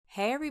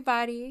Hey,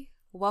 everybody.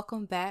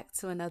 Welcome back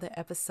to another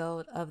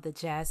episode of the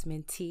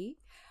Jasmine Tea.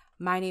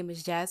 My name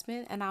is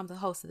Jasmine, and I'm the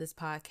host of this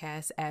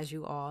podcast, as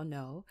you all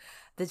know.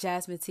 The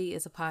Jasmine Tea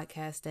is a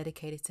podcast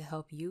dedicated to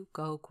help you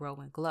go, grow,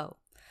 and glow.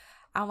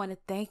 I want to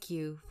thank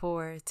you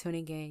for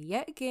tuning in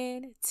yet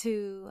again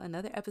to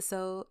another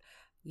episode.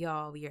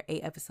 Y'all, we are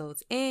 8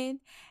 episodes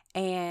in,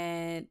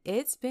 and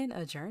it's been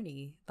a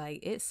journey.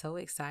 It's so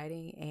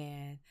exciting.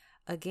 And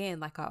again,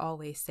 like I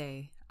always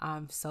say,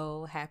 I'm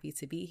so happy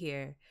to be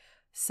here.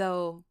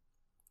 So,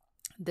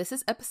 this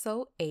is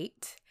episode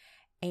 8,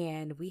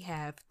 and we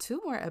have 2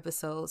 more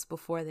episodes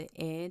before the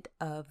end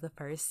of the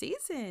first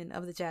season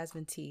of the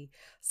Jasmine Tea.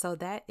 So,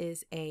 that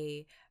is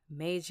a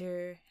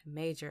major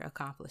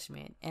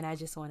accomplishment. And I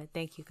just want to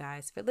thank you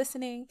guys for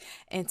listening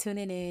and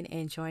tuning in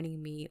and joining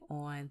me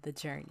on the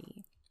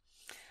journey.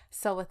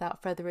 So,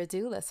 without further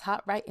ado, let's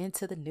hop right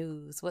into the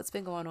news. What's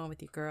been going on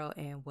with your girl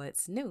and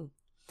what's new?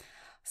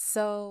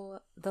 So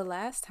the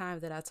last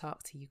time that I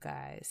talked to you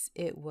guys,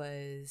 it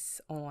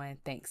was on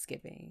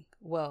Thanksgiving.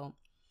 Well,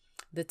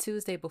 the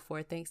Tuesday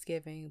before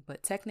Thanksgiving,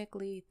 but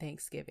technically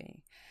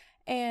Thanksgiving.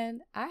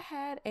 And I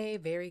had a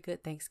very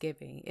good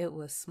Thanksgiving. It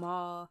was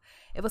small.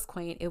 It was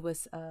quaint. It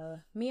was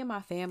me and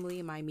my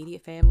family, my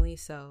immediate family.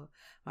 So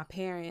my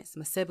parents,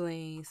 my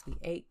siblings, we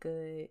ate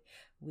good.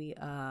 We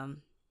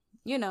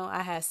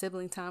I had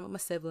sibling time with my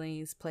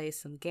siblings, played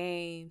some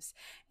games,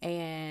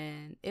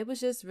 and it was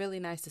just really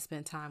nice to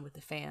spend time with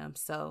the fam.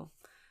 So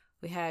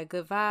we had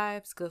good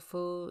vibes, good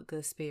food,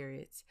 good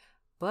spirits.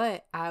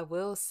 But I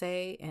will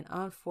say, and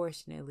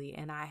unfortunately,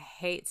 and I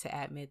hate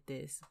to admit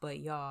this, but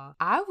y'all,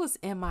 I was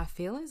in my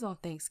feelings on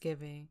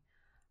Thanksgiving.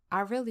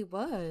 I really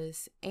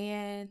was.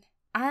 And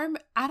I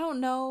don't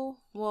know.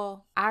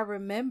 Well, I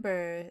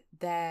remember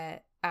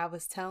that I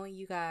was telling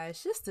you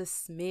guys just a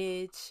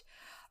smidge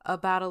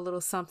about a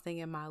little something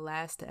in my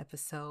last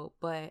episode,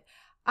 but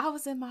I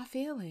was in my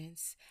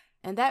feelings.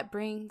 And that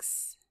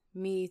brings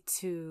me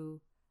to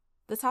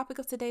the topic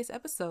of today's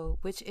episode,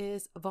 which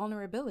is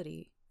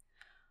vulnerability.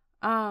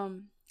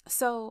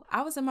 So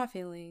I was in my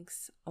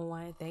feelings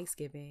on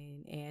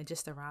Thanksgiving and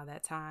just around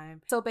that time.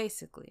 So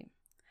basically,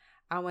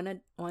 I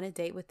went on a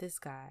date with this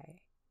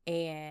guy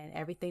and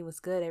everything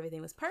was good.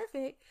 Everything was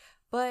perfect.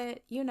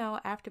 But,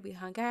 after we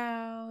hung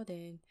out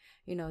and,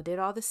 did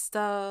all this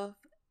stuff,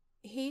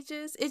 it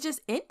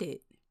just ended.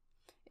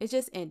 It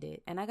just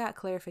ended. And I got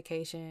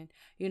clarification,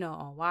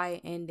 on why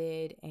it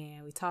ended,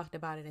 and we talked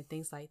about it and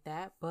things like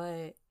that.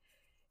 But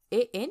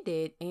it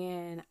ended,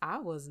 and I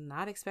was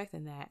not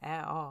expecting that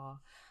at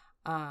all.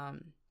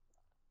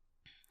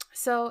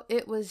 So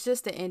it was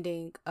just the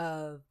ending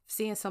of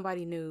seeing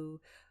somebody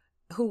new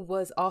who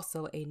was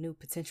also a new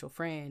potential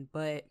friend,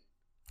 but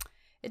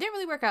it didn't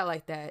really work out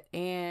like that,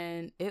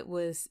 and it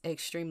was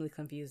extremely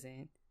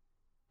confusing.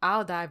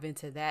 I'll dive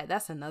into that.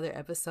 That's another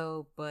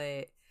episode,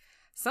 but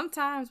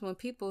sometimes when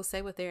people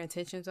say what their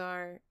intentions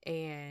are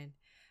and,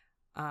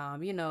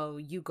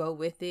 you go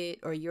with it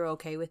or you're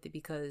okay with it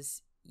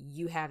because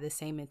you have the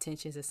same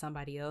intentions as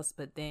somebody else,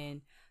 but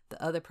then the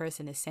other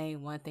person is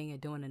saying one thing and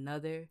doing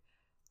another,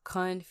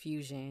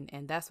 confusion.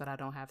 And that's what I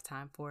don't have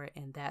time for.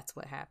 And that's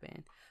what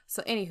happened.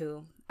 So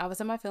anywho, I was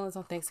in my feelings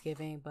on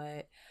Thanksgiving,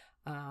 but,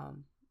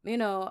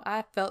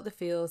 I felt the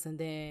feels and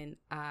then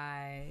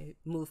I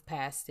moved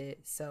past it.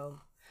 So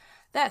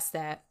that's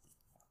that.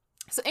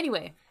 So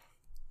anyway,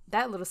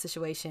 that little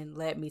situation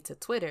led me to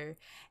Twitter,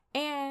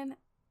 and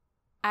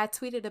I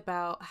tweeted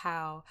about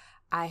how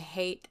I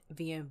hate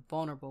being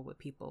vulnerable with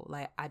people.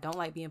 I don't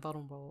like being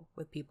vulnerable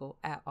with people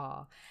at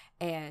all.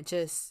 And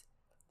just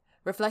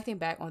reflecting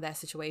back on that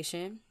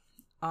situation,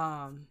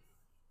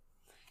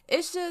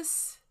 it's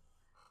just,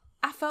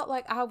 I felt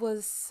like I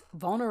was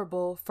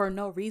vulnerable for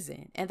no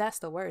reason. And that's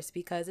the worst,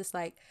 because it's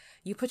like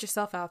you put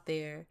yourself out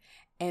there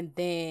and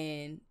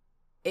then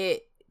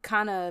it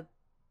kind of,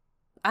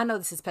 I know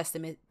this is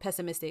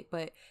pessimistic,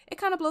 but it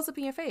kind of blows up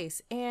in your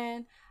face.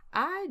 And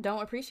I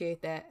don't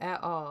appreciate that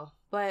at all.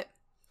 But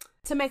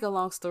to make a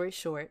long story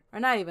short, or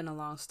not even a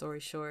long story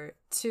short,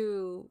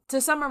 to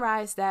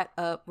summarize that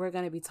up, we're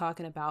going to be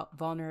talking about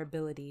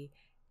vulnerability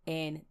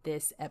in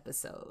this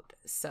episode.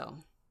 So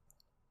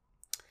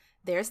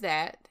there's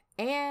that.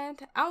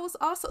 And I was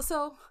also,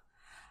 so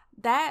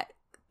that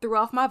threw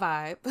off my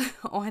vibe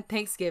on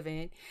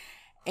Thanksgiving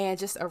and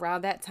just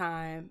around that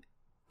time.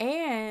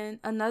 And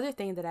another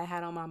thing that I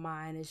had on my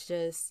mind is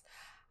just,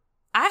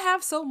 I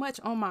have so much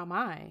on my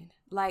mind.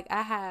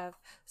 I have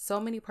so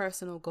many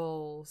personal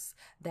goals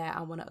that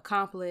I want to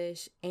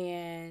accomplish,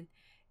 and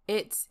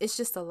it's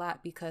just a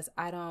lot because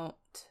I'm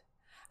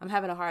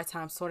having a hard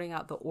time sorting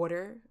out the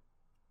order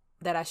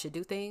that I should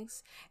do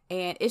things,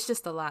 and it's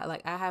just a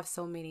lot. I have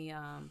so many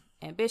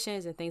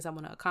ambitions and things I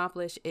want to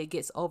accomplish. It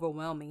gets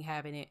overwhelming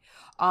having it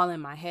all in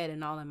my head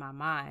and all in my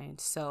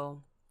mind.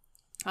 So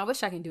I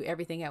wish I can do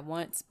everything at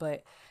once,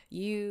 but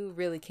you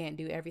really can't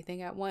do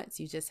everything at once.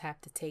 You just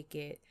have to take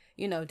it,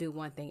 do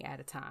one thing at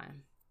a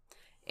time.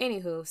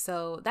 Anywho,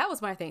 so that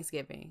was my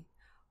Thanksgiving.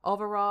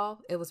 Overall,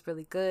 it was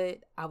really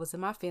good. I was in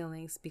my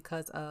feelings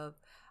because of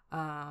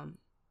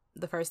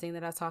the first thing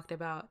that I talked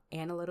about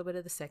and a little bit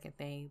of the second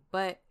thing.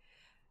 But,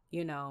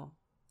 you know,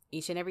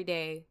 each and every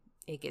day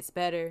it gets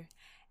better.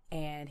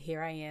 And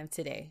here I am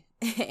today.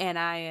 And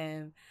I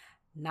am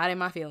not in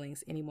my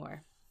feelings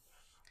anymore.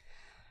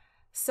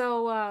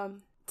 So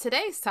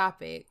today's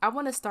topic, I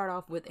want to start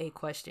off with a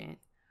question.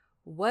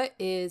 What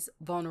is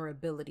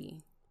vulnerability?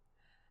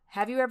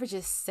 Have you ever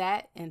just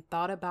sat and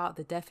thought about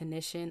the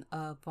definition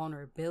of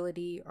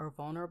vulnerability or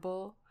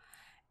vulnerable?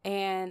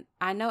 And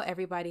I know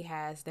everybody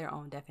has their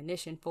own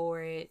definition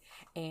for it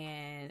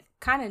and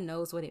kind of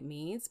knows what it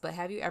means, but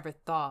have you ever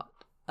thought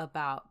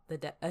about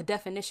a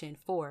definition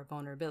for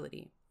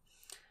vulnerability?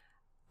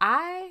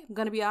 I'm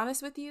going to be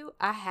honest with you,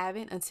 I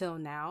haven't until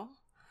now.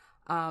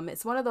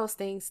 It's one of those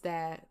things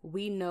that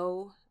we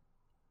know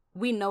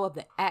of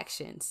the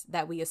actions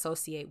that we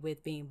associate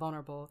with being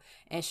vulnerable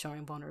and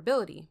showing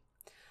vulnerability.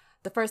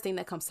 The first thing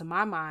that comes to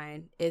my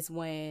mind is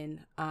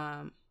when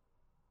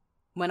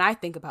I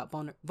think about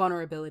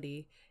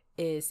vulnerability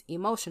is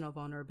emotional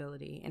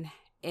vulnerability and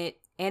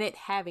it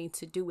having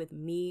to do with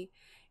me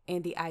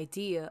and the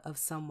idea of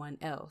someone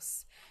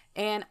else.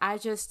 And I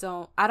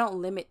don't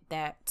limit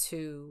that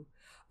to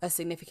a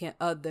significant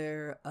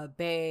other, a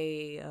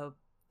bae, a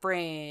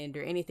friend,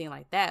 or anything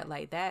like that.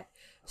 Like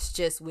that's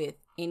just with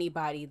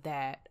anybody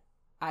that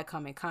I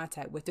come in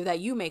contact with or that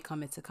you may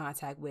come into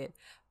contact with.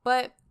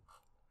 But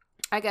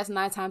I guess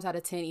 9 times out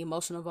of 10,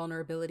 emotional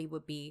vulnerability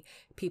would be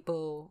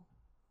people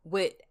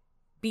would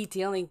be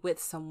dealing with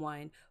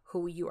someone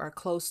who you are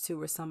close to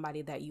or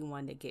somebody that you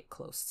want to get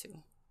close to.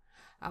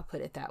 I'll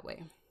put it that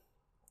way.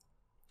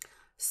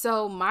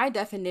 So my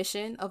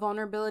definition of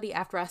vulnerability,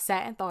 after I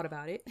sat and thought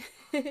about it,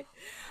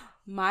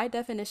 my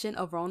definition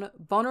of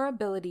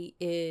vulnerability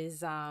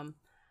is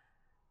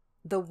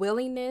the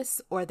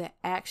willingness or the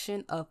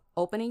action of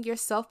opening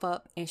yourself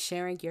up and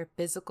sharing your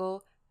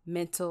physical,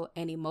 mental,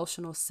 and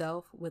emotional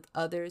self with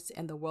others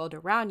and the world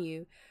around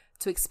you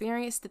to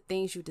experience the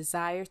things you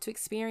desire to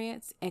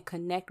experience and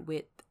connect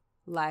with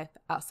life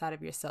outside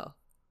of yourself.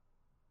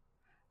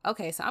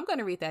 Okay, so I'm going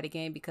to read that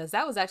again because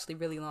that was actually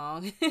really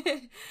long.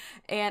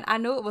 And I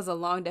know it was a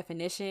long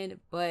definition,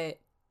 but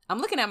I'm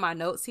looking at my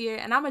notes here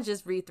and I'm going to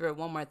just read through it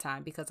one more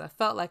time because I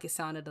felt like it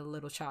sounded a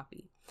little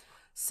choppy.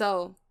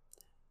 So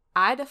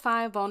I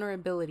define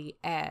vulnerability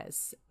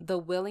as the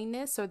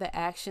willingness or the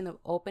action of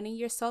opening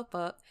yourself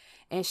up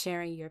and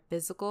sharing your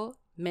physical,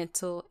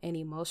 mental, and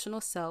emotional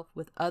self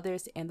with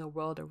others and the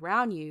world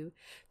around you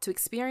to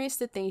experience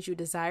the things you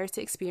desire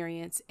to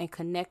experience and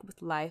connect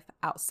with life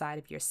outside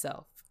of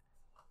yourself.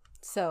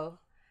 So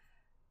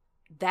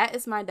that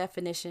is my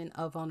definition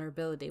of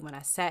vulnerability. When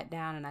I sat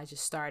down and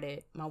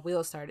my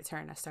wheels started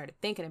turning, I started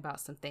thinking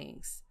about some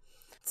things.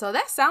 So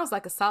that sounds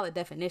like a solid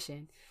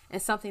definition and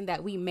something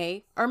that we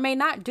may or may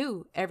not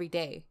do every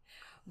day,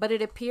 but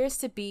it appears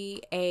to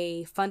be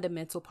a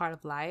fundamental part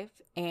of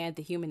life and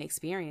the human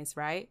experience,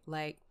 right?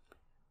 Like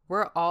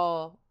we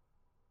all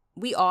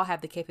have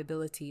the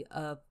capability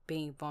of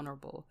being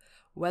vulnerable,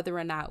 whether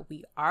or not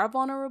we are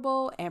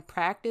vulnerable and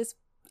practice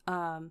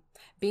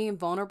being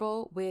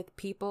vulnerable with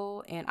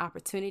people and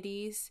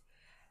opportunities.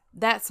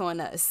 That's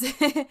on us.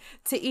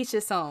 To each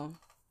its own.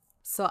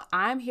 So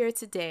I'm here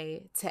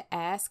today to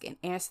ask and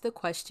answer the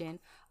question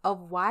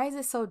of why is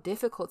it so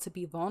difficult to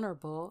be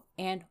vulnerable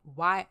and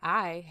why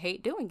I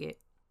hate doing it.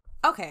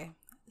 Okay,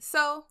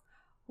 so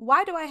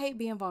why do I hate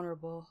being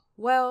vulnerable?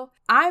 Well,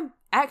 I'm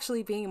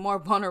actually being more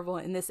vulnerable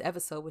in this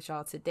episode with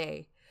y'all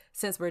today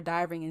since we're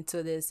diving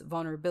into this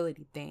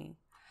vulnerability thing.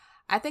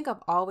 I think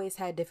I've always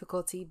had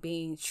difficulty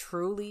being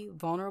truly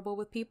vulnerable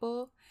with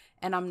people,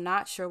 and I'm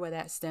not sure where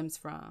that stems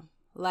from.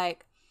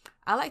 Like,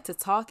 I like to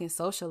talk and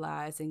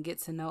socialize and get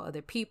to know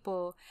other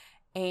people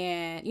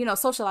and,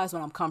 socialize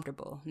when I'm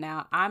comfortable.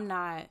 Now, I'm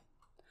not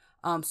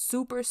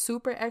super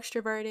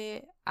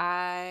extroverted.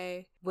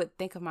 I would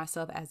think of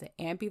myself as an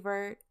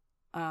ambivert.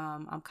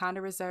 I'm kind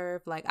of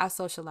reserved. Like, I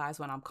socialize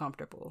when I'm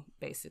comfortable,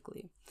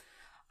 basically.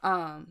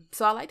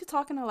 So I like to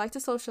talk and I like to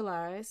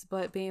socialize,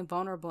 but being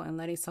vulnerable and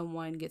letting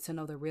someone get to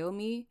know the real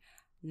me,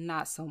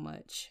 not so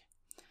much.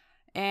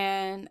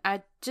 And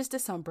I just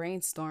did some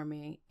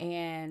brainstorming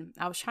and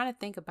I was trying to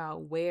think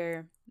about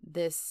where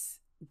this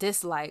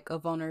dislike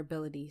of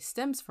vulnerability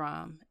stems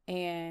from.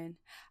 And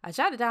I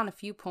jotted down a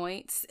few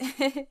points.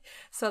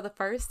 So the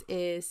first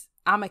is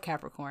I'm a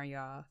Capricorn,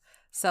 y'all.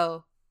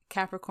 So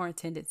Capricorn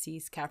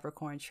tendencies,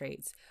 Capricorn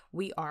traits.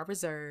 We are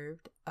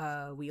reserved.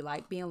 We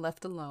like being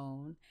left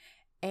alone.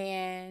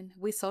 And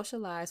we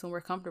socialize when we're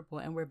comfortable,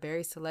 and we're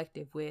very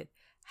selective with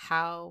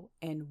how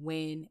and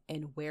when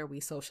and where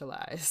we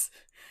socialize.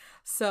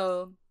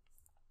 So,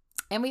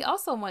 and we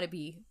also want to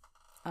be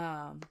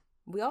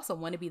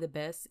the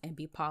best and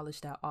be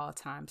polished at all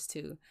times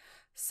too.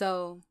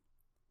 So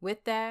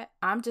with that,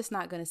 I'm just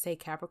not going to say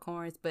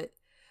Capricorns, but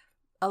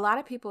a lot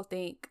of people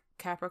think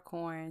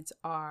Capricorns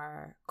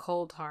are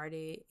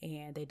cold-hearted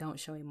and they don't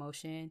show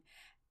emotion.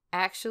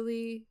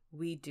 Actually,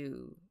 we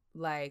do.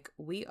 Like,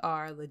 we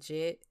are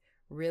legit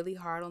really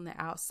hard on the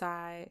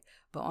outside,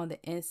 but on the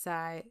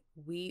inside,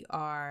 we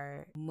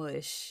are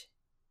mush.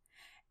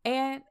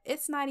 And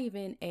it's not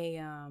even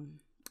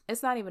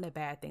it's not even a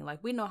bad thing. Like,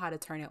 we know how to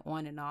turn it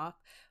on and off,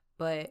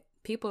 but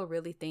people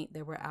really think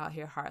that we're out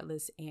here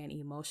heartless and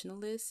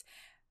emotionless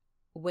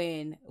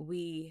when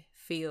we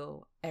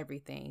feel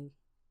everything.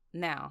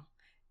 Now,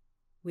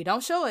 we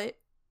don't show it,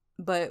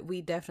 but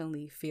we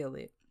definitely feel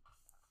it.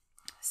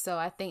 So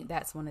I think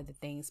that's one of the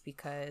things,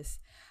 because,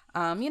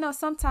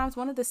 sometimes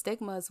one of the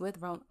stigmas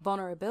with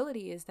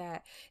vulnerability is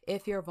that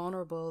if you're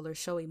vulnerable or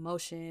show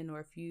emotion, or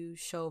if you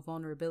show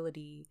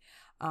vulnerability,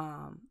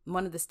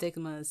 one of the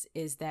stigmas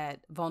is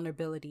that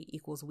vulnerability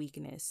equals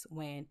weakness,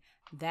 when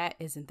that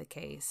isn't the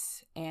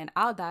case. And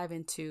I'll dive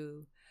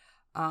into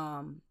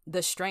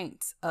the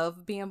strengths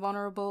of being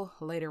vulnerable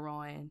later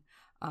on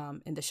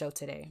in the show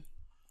today.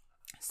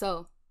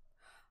 So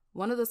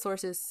one of the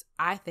sources,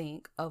 I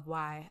think, of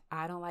why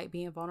I don't like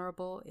being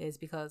vulnerable is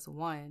because,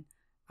 one,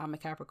 I'm a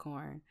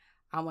Capricorn.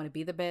 I want to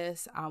be the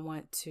best. I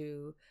want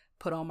to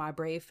put on my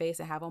brave face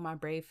and have on my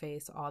brave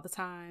face all the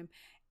time.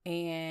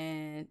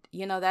 And,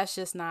 that's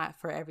just not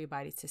for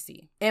everybody to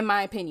see, in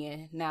my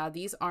opinion. Now,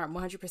 these aren't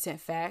 100%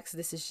 facts.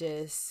 This is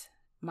just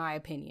my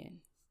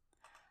opinion.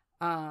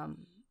 And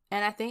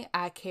I think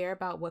I care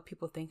about what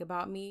people think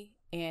about me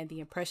and the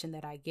impression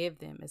that I give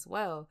them as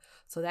well.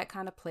 So that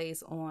kind of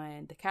plays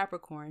on the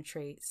Capricorn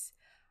traits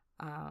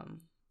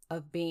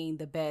of being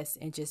the best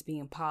and just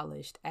being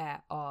polished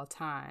at all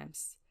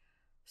times.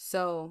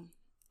 So,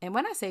 and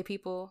when I say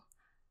people,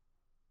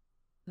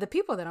 the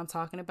people that I'm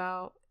talking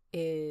about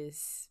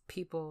is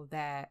people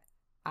that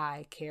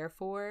I care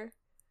for,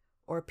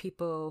 or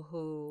people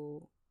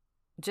who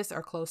just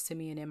are close to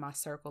me and in my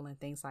circle and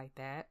things like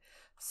that.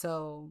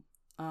 So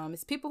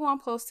it's people who I'm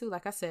close to,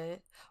 like I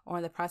said, or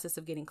in the process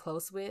of getting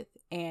close with,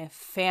 and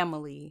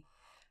family.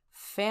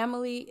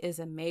 Family is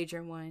a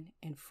major one,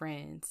 and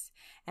friends.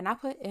 And I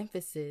put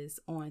emphasis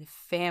on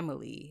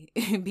family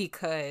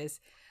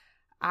because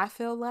I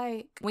feel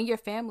like when your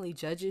family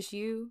judges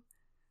you,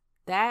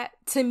 that,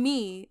 to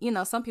me,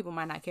 some people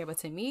might not care, but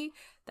to me,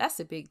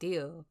 that's a big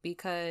deal,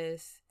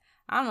 because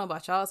I don't know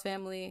about y'all's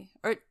family,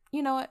 or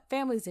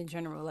families in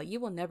general. Like, you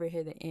will never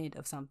hear the end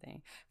of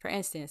something. For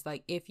instance,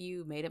 like, if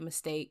you made a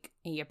mistake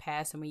in your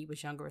past and when you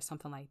was younger or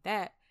something like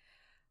that,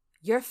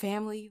 your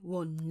family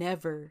will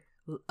never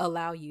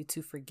allow you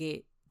to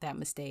forget that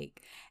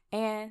mistake,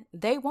 and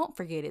they won't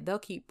forget it. They'll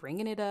keep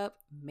bringing it up,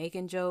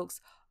 making jokes,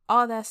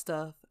 all that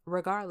stuff,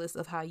 regardless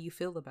of how you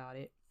feel about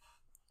it.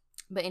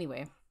 But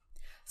anyway,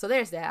 so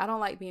there's that. I don't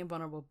like being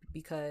vulnerable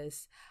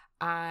because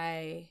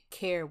I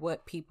care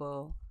what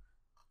people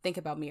think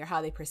about me or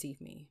how they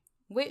perceive me,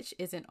 which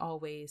isn't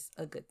always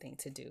a good thing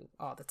to do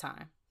all the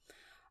time.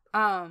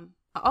 I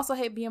also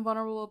hate being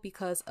vulnerable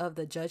because of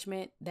the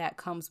judgment that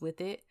comes with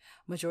it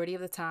majority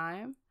of the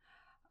time.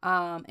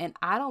 And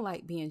I don't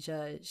like being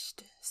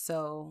judged.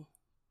 So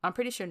I'm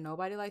pretty sure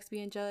nobody likes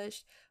being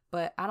judged,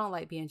 but I don't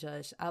like being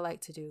judged. I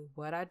like to do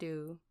what I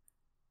do,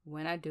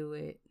 when I do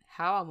it,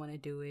 how I want to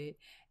do it.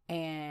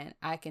 And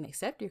I can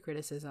accept your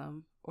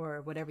criticism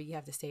or whatever you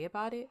have to say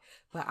about it,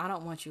 but I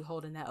don't want you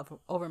holding that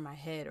over my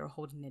head or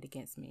holding it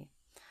against me.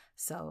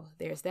 So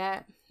there's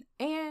that.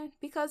 And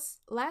because,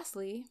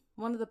 lastly,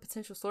 one of the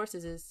potential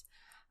sources is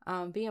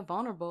being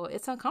vulnerable.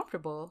 It's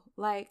uncomfortable.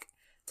 Like,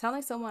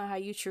 telling someone how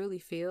you truly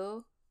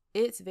feel,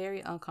 it's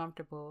very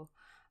uncomfortable,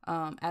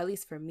 at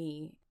least for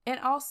me. And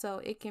also,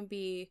 it can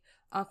be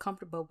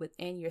uncomfortable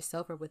within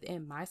yourself or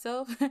within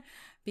myself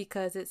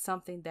because it's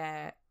something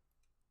that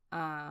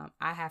I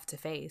have to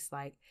face.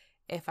 Like,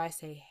 if I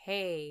say,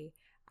 hey,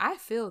 I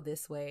feel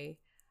this way,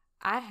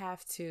 I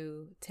have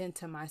to tend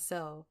to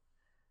myself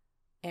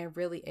and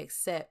really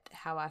accept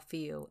how I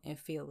feel and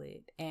feel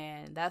it.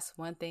 And that's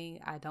one thing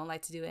I don't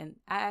like to do. And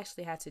I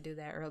actually had to do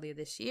that earlier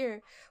this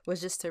year,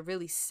 was just to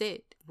really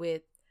sit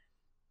with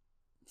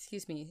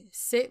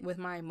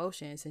my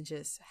emotions and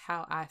just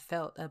how I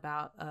felt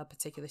about a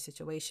particular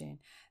situation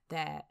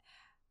that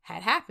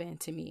had happened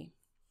to me.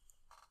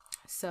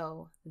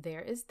 So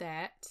there is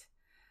that.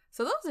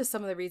 So those are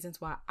some of the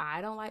reasons why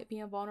I don't like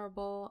being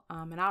vulnerable.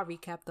 And I'll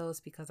recap those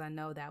because I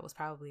know that was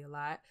probably a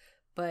lot.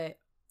 But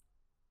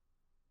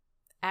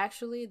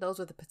actually,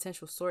 those are the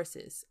potential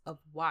sources of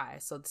why.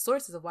 So the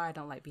sources of why I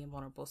don't like being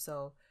vulnerable.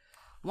 So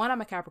 1, I'm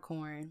a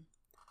Capricorn.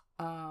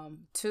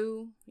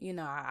 2,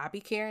 I be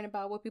caring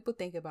about what people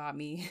think about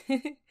me.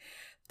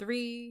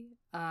 3,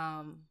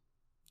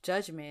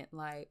 judgment.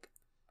 Like,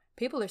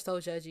 people are so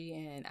judgy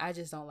and I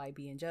just don't like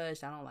being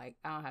judged. I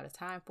don't have the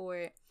time for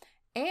it.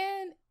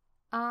 And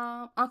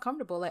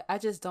uncomfortable. Like, I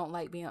just don't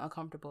like being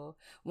uncomfortable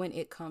when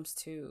it comes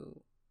to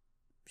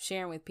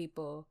sharing with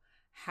people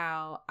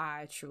how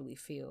I truly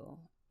feel.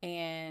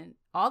 And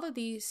all of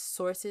these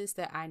sources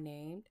that I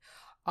named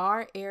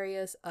are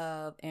areas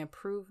that,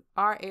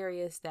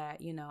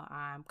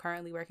 I'm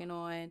currently working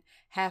on,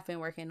 have been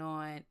working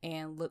on,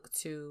 and look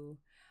to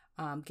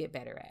get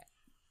better at.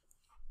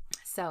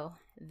 So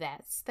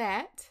that's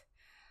that.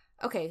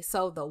 Okay,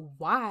 so the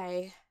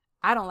why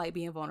I don't like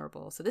being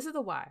vulnerable. So this is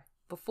the why.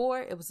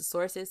 Before, it was the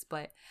sources,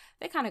 but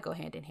they kind of go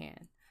hand in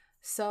hand.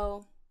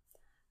 So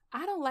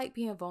I don't like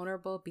being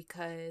vulnerable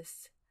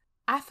because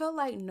I feel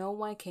like no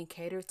one can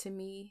cater to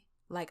me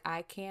like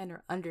I can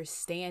or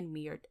understand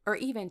me or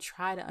even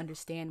try to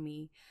understand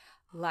me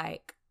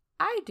like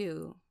I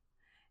do.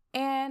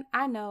 And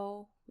I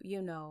know,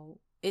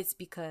 it's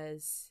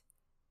because,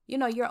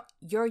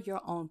 you're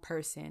your own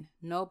person.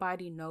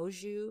 Nobody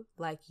knows you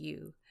like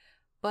you.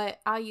 But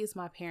I'll use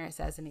my parents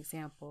as an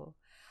example.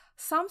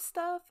 Some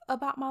stuff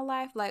about my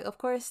life, like, of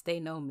course, they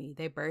know me,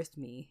 they birthed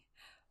me.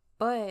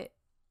 But,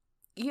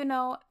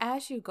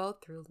 as you go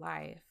through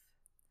life,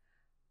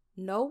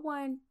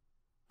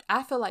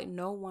 I feel like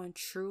no one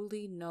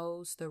truly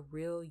knows the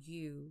real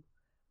you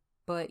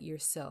but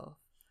yourself.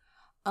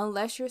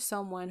 Unless you're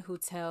someone who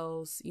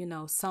tells,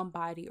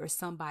 somebody or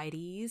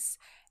somebody's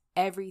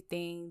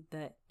everything,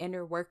 the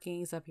inner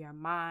workings of your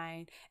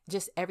mind,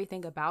 just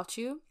everything about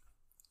you,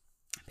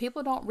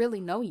 people don't really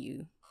know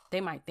you.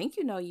 They might think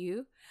you know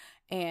you,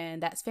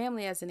 and that's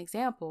family as an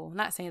example. I'm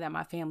not saying that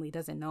my family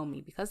doesn't know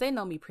me because they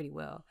know me pretty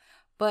well,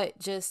 but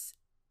just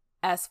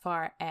as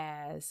far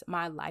as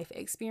my life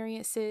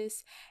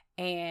experiences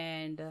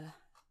and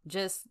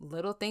just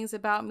little things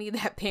about me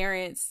that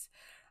parents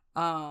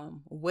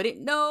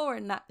wouldn't know or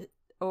not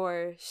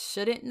or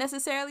shouldn't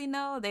necessarily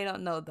know, they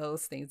don't know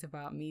those things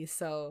about me.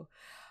 So,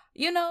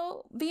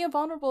 being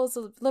vulnerable is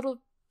a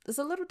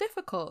little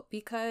difficult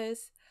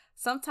because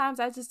sometimes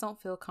I just don't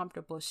feel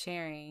comfortable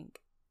sharing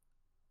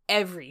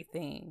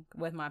everything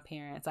with my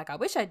parents. Like I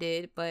wish I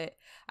did, but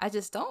I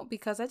just don't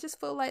because I just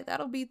feel like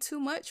that'll be too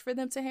much for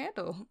them to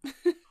handle.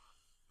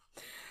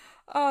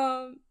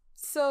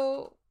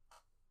 So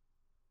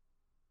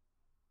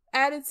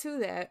added to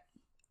that,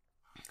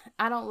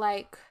 I don't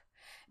like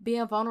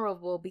being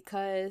vulnerable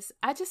because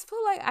I just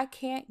feel like I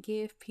can't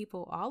give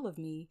people all of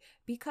me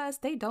because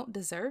they don't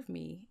deserve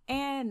me.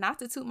 And not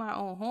to toot my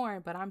own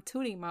horn, but I'm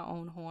tooting my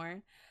own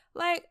horn.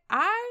 Like,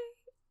 I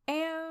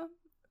am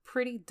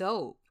pretty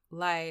dope.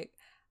 Like,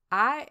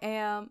 I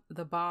am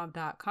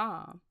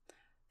thebomb.com.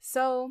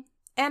 So,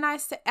 and I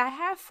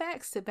have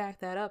facts to back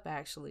that up,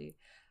 actually.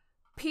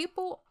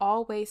 People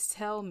always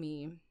tell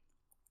me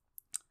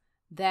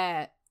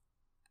that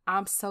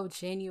I'm so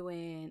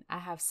genuine, I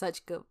have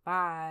such good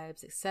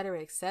vibes,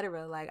 etc.,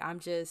 etc. Like, I'm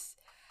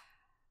just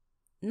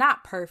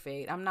not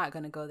perfect. I'm not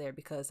going to go there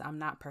because I'm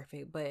not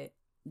perfect, but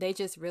they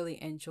just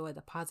really enjoy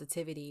the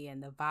positivity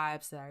and the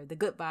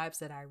good vibes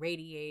that I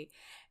radiate,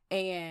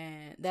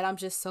 and that I'm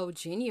just so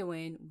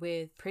genuine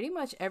with pretty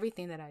much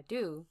everything that I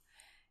do.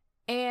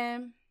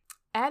 And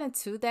adding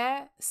to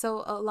that,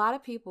 so a lot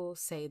of people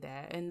say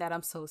that and that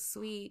I'm so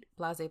sweet,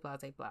 blah, blah, blah,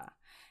 blah.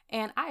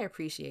 And I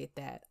appreciate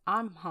that.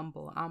 I'm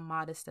humble. I'm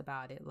modest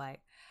about it. Like,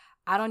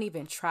 I don't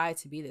even try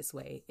to be this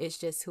way. It's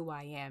just who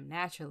I am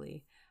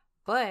naturally.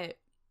 But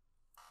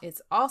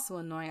it's also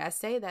annoying. I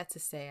say that to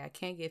say I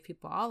can't give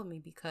people all of me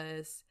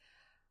because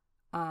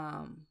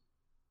a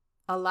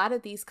lot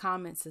of these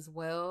comments as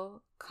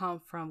well come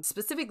from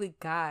specifically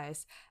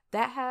guys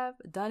that have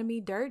done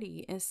me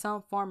dirty in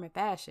some form or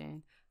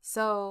fashion.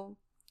 So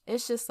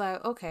it's just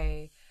like,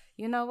 okay,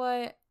 you know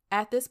what?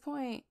 At this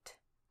point,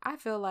 I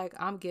feel like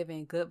I'm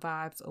giving good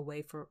vibes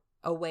away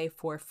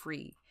for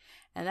free.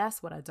 And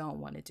that's what I don't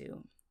want to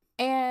do.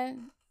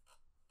 And,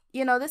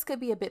 this could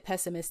be a bit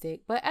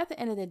pessimistic, but at the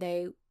end of the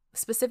day,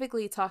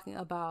 specifically talking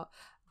about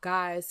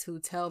guys who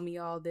tell me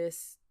all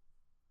this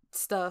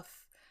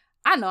stuff,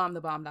 I know I'm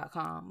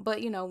thebomb.com,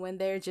 but when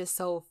they're just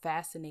so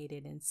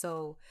fascinated and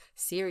so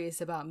serious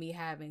about me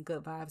having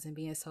good vibes and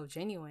being so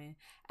genuine,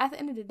 at the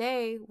end of the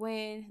day,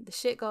 when the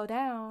shit go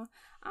down,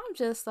 I'm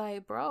just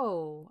like,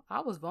 bro, I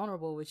was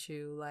vulnerable with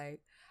you. Like,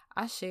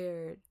 I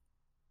shared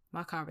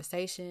my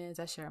conversations,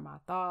 I shared my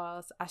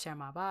thoughts, I shared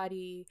my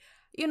body.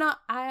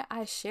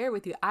 I shared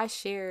with you. I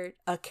shared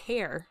a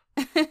care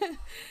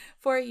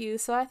for you.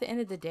 So at the end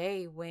of the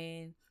day,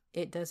 when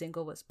it doesn't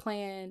go as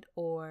planned,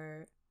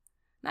 or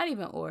not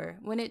even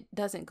when it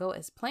doesn't go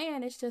as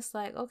planned, it's just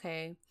like,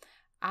 okay,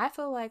 I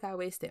feel like I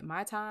wasted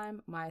my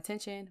time, my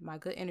attention, my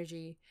good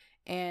energy,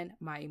 and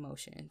my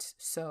emotions.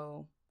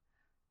 So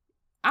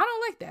I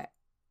don't like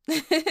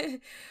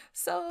that.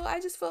 So I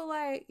just feel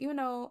like,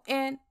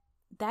 and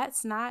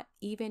that's not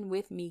even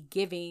with me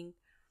giving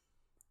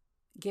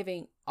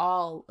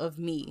all of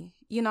me.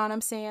 You know what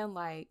I'm saying?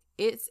 Like,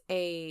 it's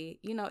a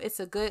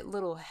good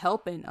little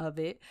helping of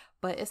it,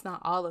 but it's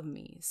not all of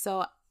me.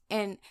 So,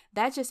 and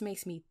that just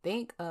makes me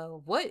think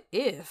of, what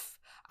if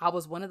I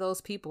was one of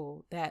those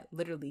people that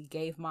literally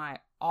gave my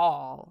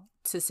all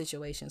to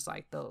situations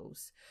like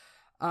those,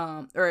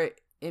 or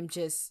am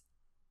just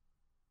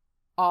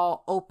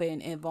all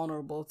open and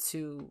vulnerable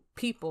to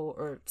people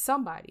or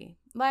somebody.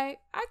 Like,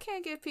 I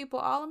can't give people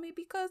all of me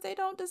because they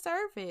don't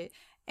deserve it.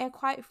 And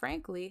quite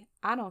frankly,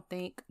 I don't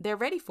think they're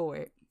ready for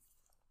it.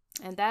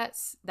 And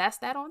that's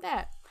that on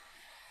that.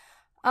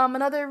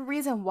 Another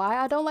reason why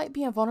I don't like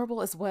being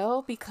vulnerable as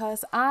well,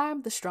 because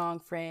I'm the strong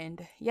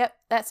friend. Yep,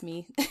 that's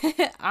me.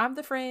 I'm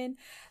the friend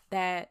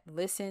that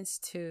listens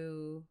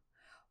to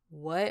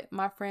what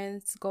my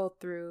friends go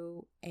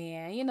through,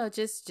 and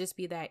just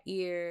be that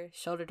ear,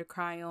 shoulder to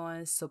cry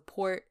on,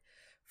 support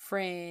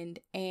friend,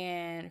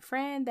 and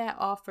friend that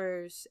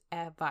offers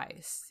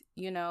advice.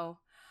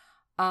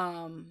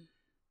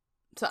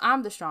 So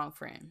I'm the strong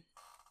friend.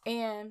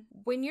 And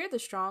when you're the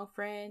strong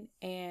friend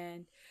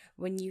and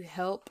when you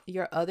help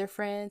your other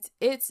friends,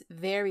 it's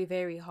very,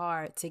 very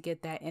hard to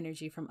get that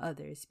energy from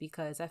others,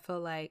 because I feel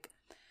like,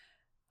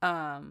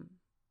 um,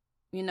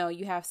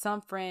 you have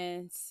some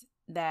friends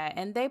that,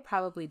 and they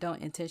probably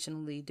don't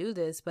intentionally do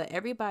this, but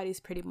everybody's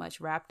pretty much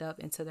wrapped up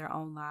into their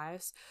own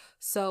lives.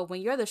 So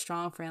when you're the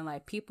strong friend,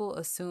 like, people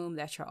assume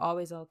that you're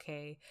always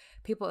okay.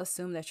 People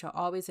assume that you're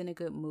always in a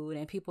good mood,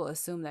 and people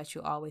assume that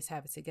you always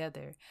have it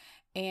together.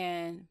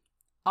 And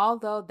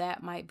although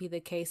that might be the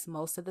case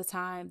most of the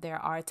time, there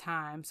are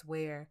times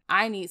where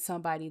I need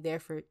somebody there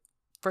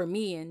for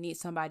me, and need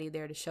somebody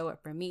there to show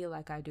up for me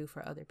like I do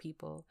for other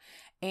people.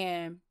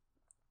 And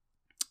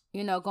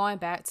going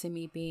back to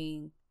me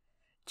being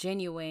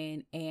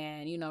genuine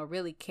and,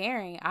 really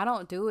caring, I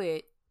don't do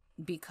it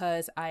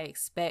because I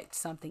expect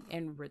something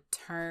in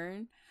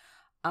return.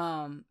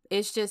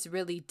 It's just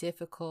really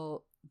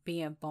difficult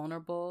being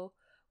vulnerable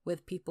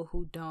with people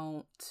who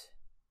don't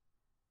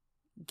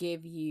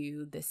give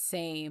you the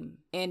same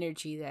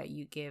energy that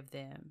you give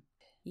them.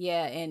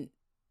 Yeah, and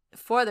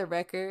for the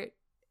record,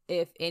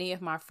 if any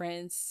of my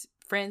friends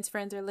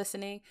are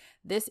listening,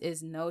 this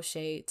is no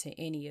shade to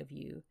any of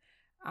you.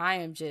 I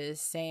am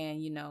just saying,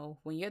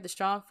 when you're the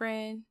strong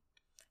friend,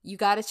 you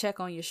got to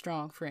check on your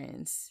strong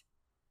friends.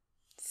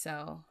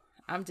 So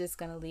I'm just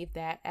going to leave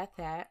that at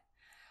that.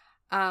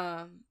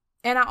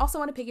 And I also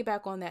want to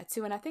piggyback on that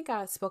too. And I think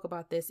I spoke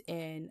about this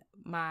in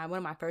one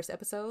of my first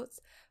episodes,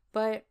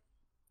 but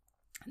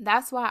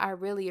that's why I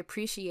really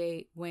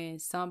appreciate when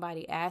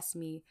somebody asks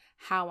me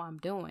how I'm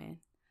doing.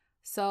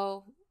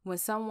 So when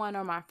someone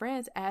or my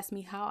friends ask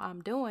me how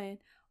I'm doing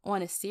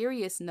on a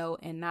serious note,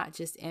 and not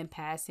just in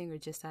passing or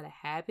just out of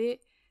habit,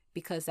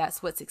 because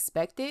that's what's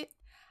expected,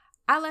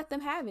 I let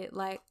them have it.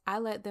 Like, I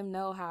let them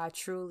know how I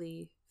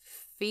truly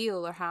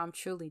feel or how I'm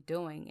truly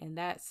doing. And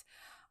that's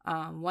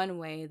one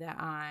way that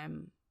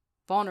I'm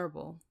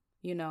vulnerable,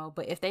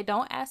 But if they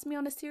don't ask me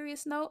on a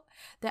serious note,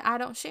 then I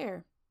don't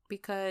share,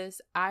 because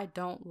I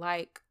don't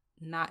like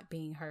not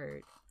being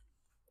heard.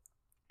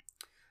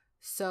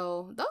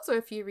 So those are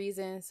a few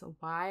reasons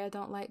why I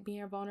don't like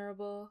being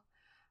vulnerable.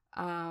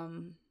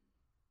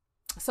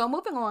 So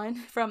moving on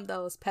from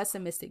those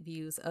pessimistic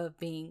views of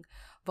being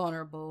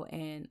vulnerable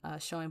and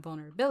showing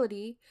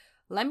vulnerability,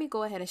 let me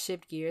go ahead and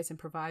shift gears and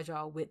provide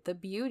y'all with the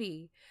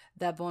beauty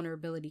that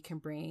vulnerability can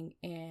bring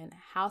and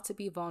how to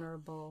be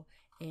vulnerable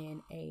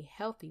in a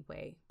healthy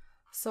way.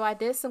 So I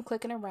did some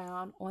clicking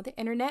around on the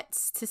internet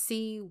to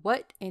see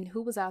what and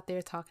who was out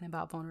there talking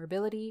about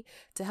vulnerability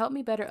to help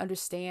me better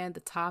understand the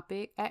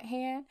topic at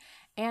hand.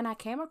 And I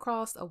came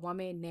across a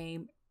woman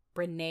named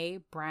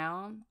Brene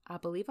Brown. I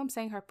believe I'm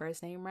saying her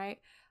first name right.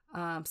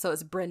 So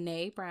it's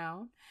Brene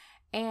Brown.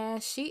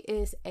 And she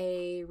is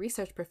a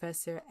research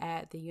professor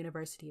at the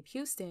University of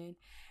Houston.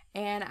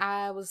 And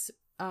I was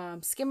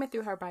skimming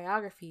through her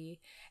biography,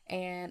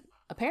 and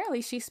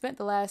apparently she spent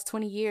the last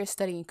 20 years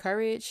studying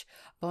courage,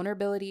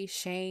 vulnerability,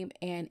 shame,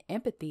 and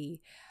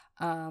empathy.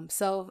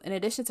 So in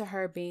addition to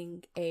her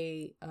being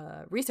a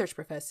research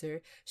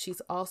professor,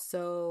 she's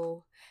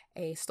also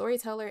a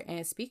storyteller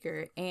and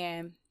speaker.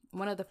 And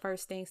one of the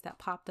first things that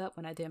popped up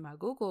when I did my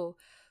Google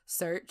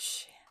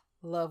search,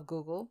 love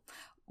Google,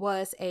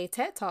 was a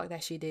TED Talk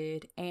that she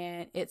did,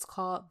 and it's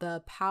called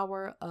The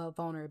Power of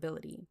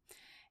Vulnerability.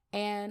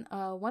 And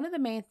one of the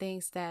main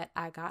things that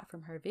I got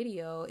from her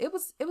video, it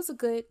was a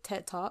good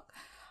TED Talk,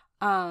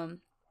 but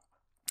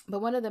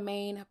one of the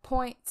main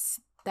points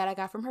that I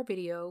got from her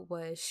video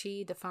was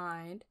she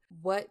defined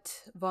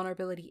what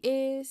vulnerability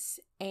is,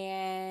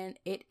 and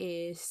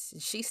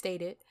she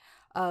stated,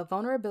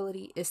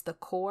 vulnerability is the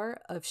core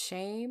of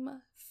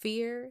shame,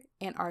 fear,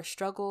 and our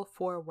struggle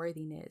for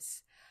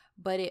worthiness,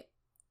 but it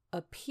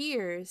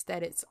appears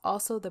that it's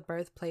also the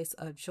birthplace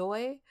of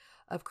joy,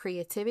 of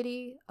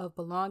creativity, of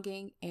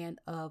belonging, and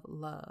of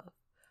love.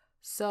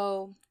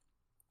 So,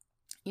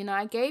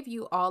 I gave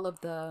you all of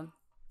the,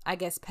 I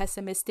guess,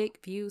 pessimistic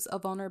views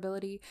of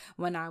vulnerability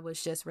when I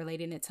was just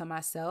relating it to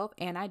myself.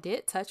 And I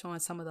did touch on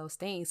some of those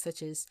things,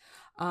 such as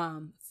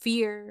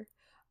fear,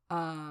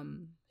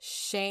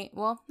 shame.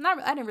 Well,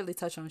 I didn't really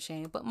touch on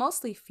shame, but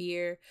mostly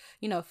fear,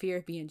 fear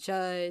of being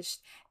judged,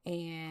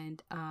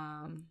 and,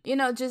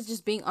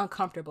 just being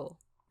uncomfortable,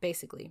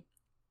 basically.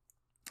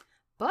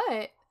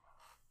 But,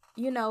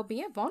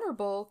 being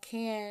vulnerable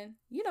can,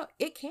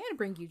 it can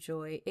bring you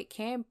joy. It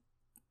can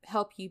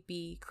help you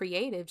be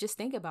creative. Just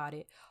think about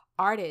it.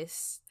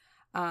 Artists,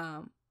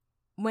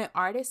 when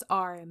artists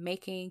are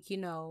making,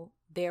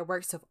 their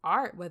works of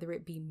art, whether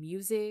it be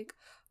music,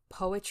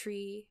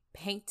 poetry,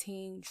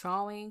 painting,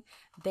 drawing,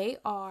 they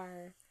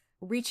are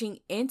reaching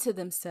into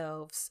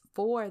themselves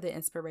for the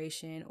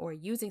inspiration, or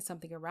using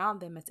something around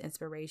them as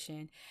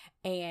inspiration.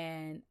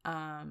 And,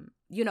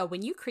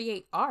 when you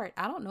create art,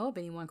 I don't know of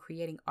anyone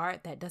creating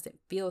art that doesn't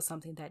feel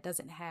something, that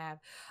doesn't have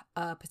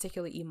a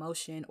particular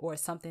emotion or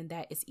something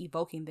that is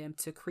evoking them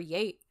to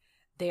create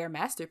their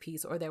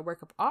masterpiece or their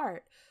work of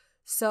art.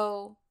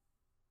 So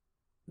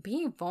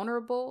being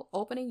vulnerable,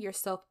 opening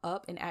yourself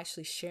up and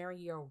actually sharing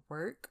your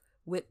work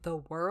with the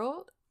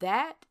world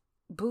that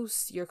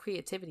boosts your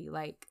creativity.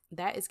 Like,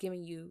 that is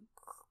giving you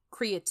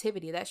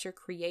creativity. That's your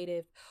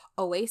creative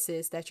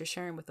oasis that you're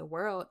sharing with the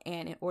world.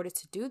 And in order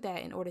to do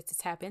that, in order to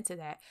tap into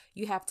that,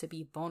 you have to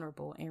be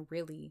vulnerable and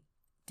really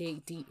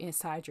dig deep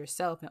inside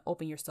yourself and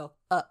open yourself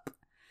up.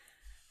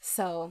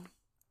 So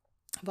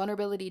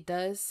vulnerability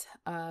does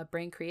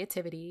bring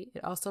creativity.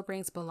 It also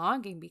brings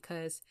belonging,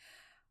 because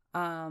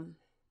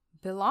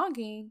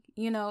belonging,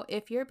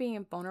 if you're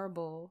being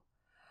vulnerable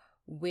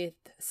with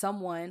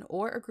someone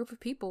or a group of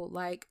people,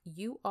 like,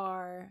 you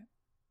are,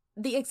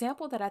 the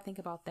example that I think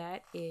about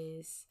that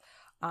is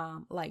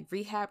like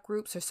rehab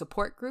groups or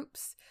support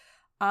groups.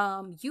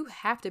 You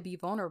have to be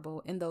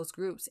vulnerable in those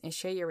groups and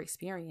share your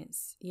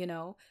experience,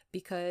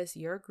 because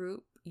your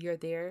group, you're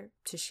there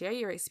to share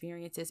your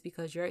experiences,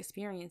 because your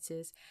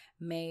experiences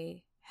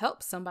may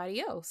help somebody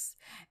else.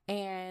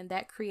 And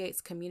that creates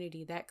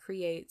community, that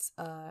creates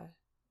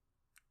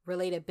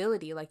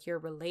relatability, like you're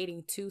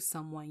relating to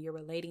someone, you're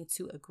relating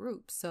to a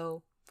group.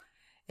 So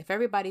if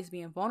everybody's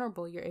being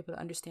vulnerable, you're able to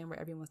understand where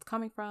everyone's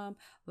coming from,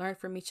 learn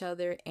from each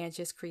other, and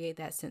just create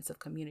that sense of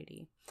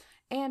community.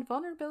 And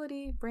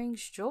vulnerability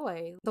brings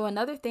joy. So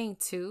another thing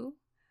too,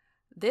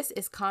 this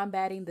is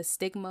combating the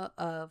stigma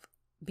of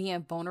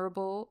being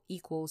vulnerable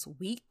equals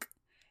weak.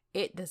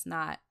 It does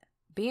not.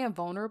 Being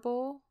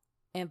vulnerable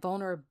and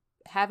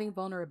having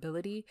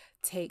vulnerability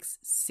takes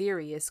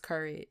serious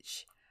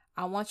courage.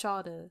 I want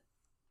y'all to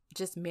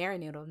just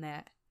marinate on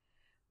that.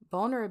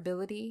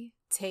 Vulnerability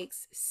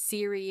takes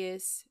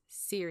serious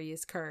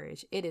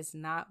courage. It is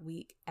not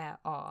weak at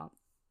all.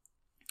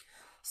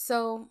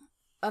 So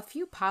a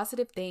few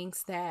positive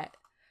things that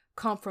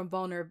come from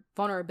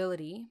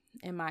vulnerability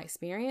in my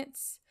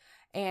experience,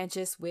 and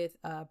just with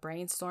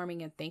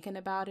brainstorming and thinking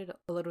about it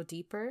a little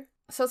deeper.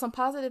 So some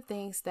positive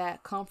things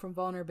that come from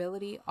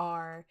vulnerability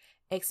are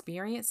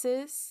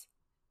experiences.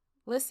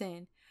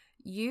 Listen,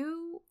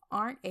 you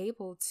aren't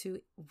able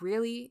to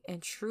really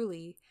and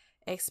truly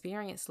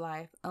experience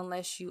life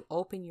unless you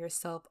open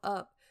yourself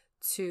up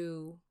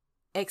to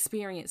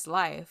experience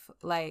life.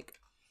 Like,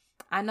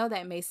 I know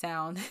that may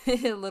sound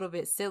a little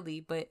bit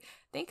silly, but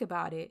think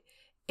about it.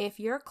 If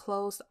you're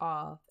closed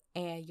off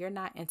and you're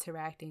not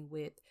interacting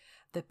with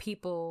the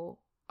people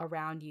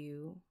around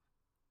you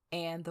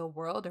and the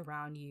world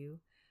around you,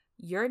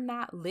 you're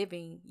not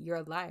living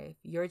your life.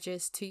 You're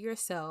just to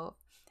yourself,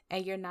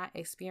 and you're not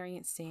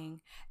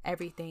experiencing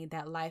everything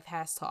that life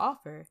has to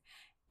offer.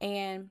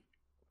 And,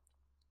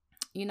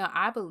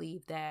 I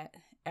believe that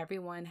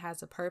everyone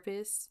has a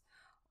purpose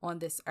on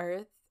this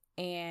earth,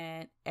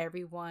 and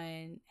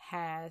everyone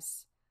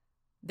has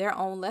their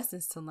own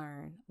lessons to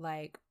learn.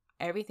 Like,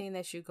 everything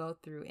that you go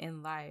through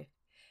in life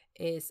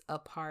is a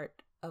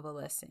part of a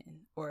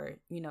lesson, or,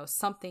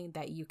 something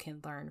that you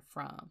can learn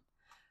from.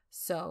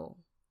 So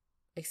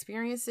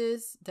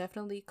experiences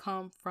definitely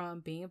come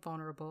from being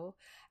vulnerable,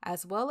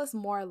 as well as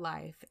more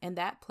life. And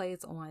that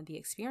plays on the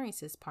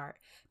experiences part,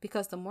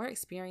 because the more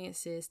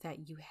experiences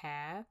that you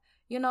have,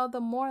 the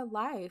more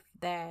life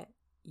that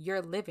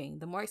you're living,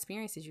 the more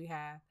experiences you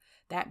have.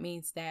 That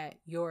means that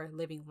you're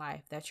living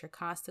life, that you're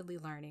constantly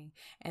learning,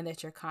 and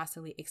that you're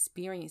constantly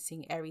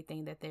experiencing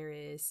everything that there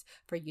is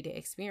for you to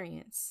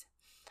experience.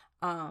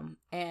 And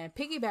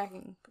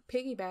piggybacking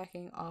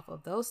off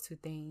of those two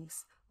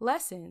things,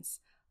 lessons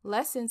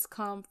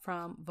come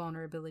from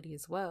vulnerability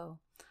as well.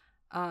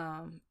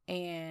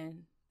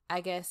 And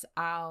I guess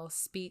I'll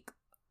speak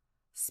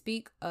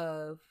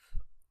of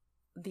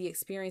the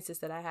experiences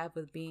that I have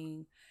with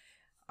being,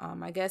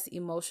 I guess,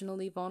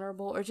 emotionally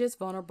vulnerable, or just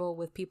vulnerable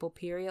with people,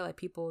 period. Like,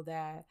 people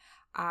that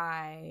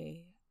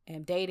I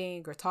am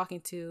dating or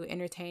talking to,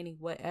 entertaining,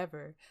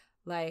 whatever.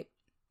 Like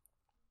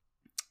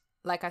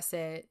I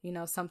said,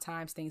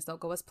 sometimes things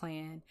don't go as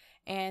planned,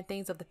 and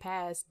things of the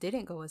past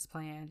didn't go as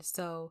planned.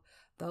 So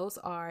those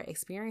are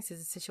experiences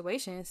and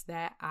situations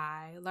that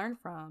I learned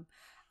from.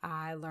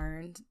 I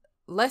learned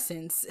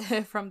lessons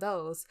from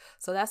those.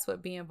 So that's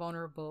what being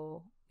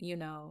vulnerable,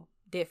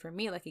 did for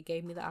me. Like, it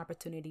gave me the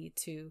opportunity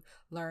to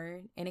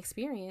learn and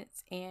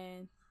experience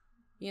and,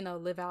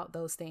 live out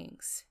those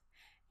things.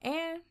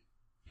 And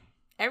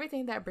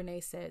everything that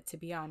Brene said, to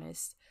be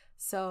honest.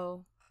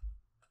 So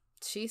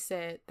she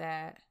said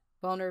that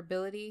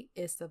vulnerability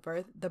is the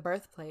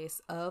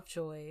birthplace of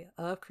joy,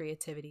 of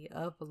creativity,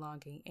 of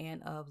belonging,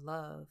 and of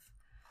love.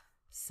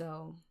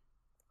 So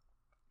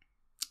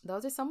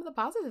those are some of the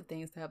positive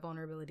things that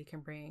vulnerability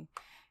can bring.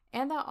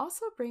 And that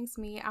also brings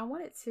me, I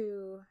wanted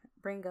to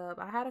bring up,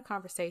 I had a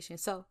conversation.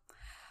 So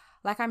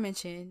like I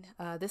mentioned,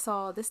 this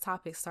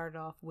topic started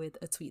off with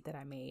a tweet that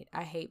I made.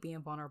 I hate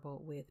being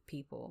vulnerable with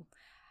people.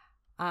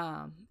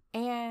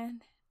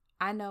 And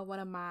I know one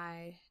of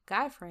my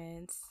guy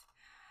friends,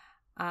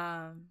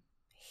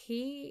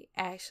 we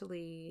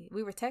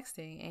were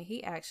texting, and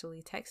he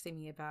actually texted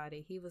me about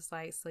it. He was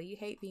like, "So you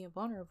hate being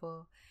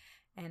vulnerable?"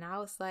 And I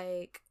was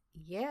like,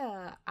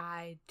 "Yeah,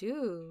 I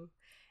do."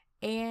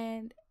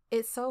 And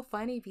it's so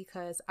funny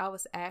because I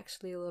was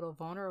actually a little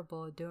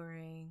vulnerable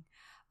during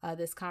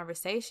this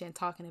conversation,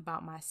 talking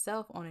about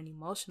myself on an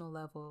emotional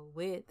level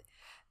with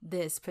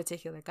this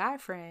particular guy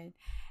friend.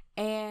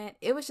 And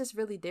it was just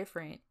really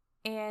different.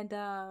 And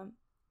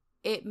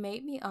it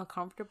made me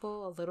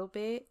uncomfortable a little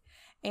bit.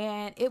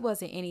 And it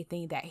wasn't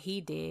anything that he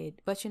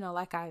did, but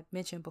like I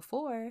mentioned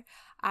before,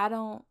 I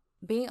don't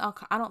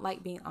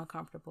like being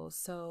uncomfortable.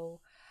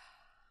 So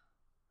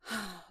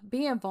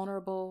being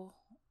vulnerable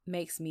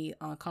makes me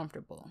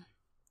uncomfortable.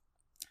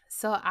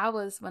 So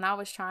when I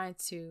was trying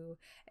to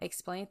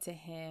explain to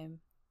him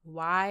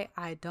why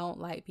I don't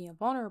like being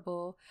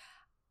vulnerable,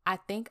 I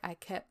think I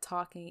kept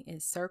talking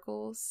in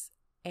circles,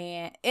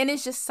 and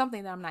it's just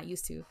something that I'm not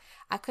used to.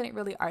 I couldn't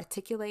really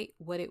articulate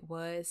what it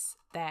was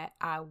that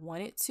I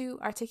wanted to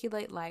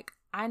articulate. Like,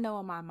 I know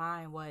in my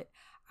mind what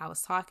I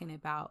was talking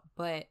about,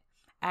 but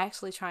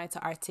actually trying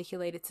to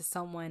articulate it to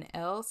someone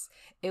else,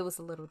 it was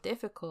a little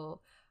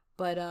difficult.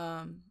 But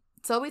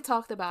so we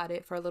talked about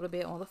it for a little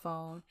bit on the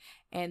phone,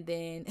 and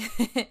then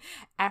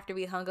after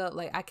we hung up,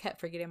 like, I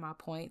kept forgetting my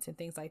points and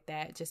things like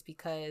that, just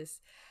because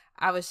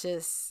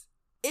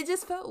it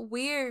just felt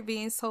weird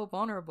being so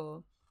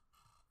vulnerable.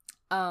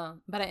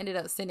 But I ended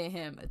up sending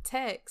him a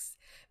text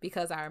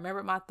because I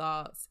remembered my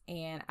thoughts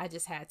and I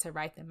just had to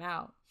write them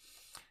out.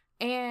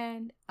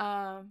 And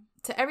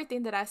to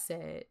everything that I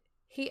said,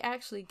 he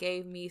actually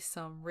gave me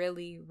some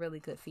really, really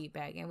good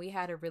feedback, and we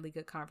had a really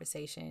good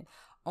conversation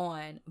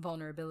on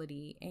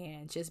vulnerability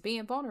and just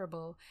being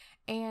vulnerable.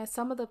 And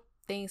some of the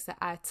things that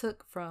I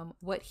took from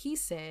what he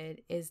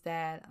said is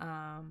that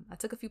I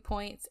took a few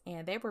points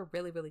and they were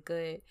really, really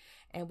good,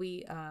 and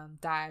we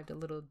dived a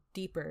little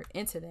deeper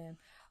into them.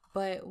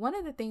 But one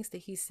of the things that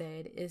he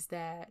said is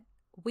that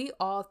we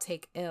all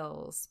take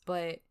L's,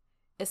 but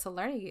it's a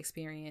learning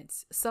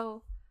experience.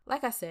 So,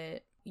 like I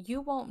said,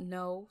 you won't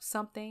know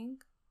something,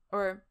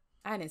 or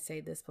I didn't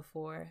say this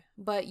before,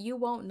 but you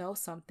won't know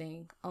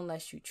something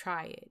unless you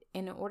try it.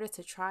 And in order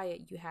to try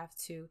it, you have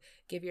to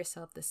give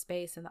yourself the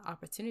space and the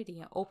opportunity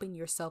and open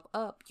yourself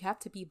up. You have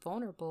to be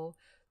vulnerable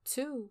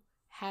to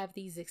have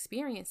these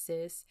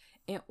experiences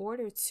in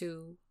order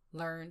to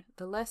learn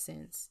the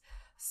lessons.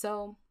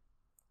 So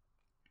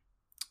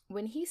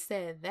when he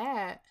said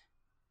that,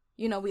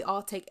 we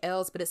all take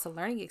L's, but it's a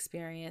learning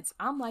experience,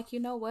 I'm like, you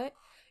know what?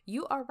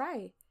 You are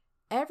right.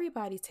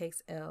 Everybody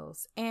takes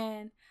L's.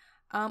 And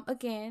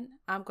again,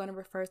 I'm going to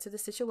refer to the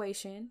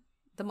situation,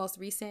 the most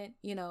recent,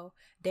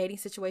 dating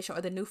situation,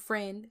 or the new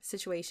friend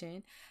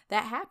situation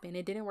that happened.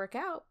 It didn't work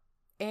out.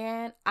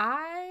 And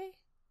I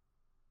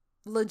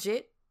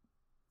legit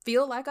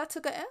feel like I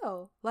took a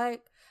L.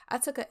 Like, I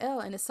took a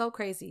L, and it's so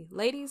crazy.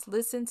 Ladies,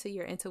 listen to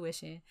your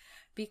intuition,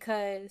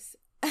 because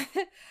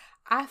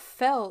I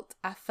felt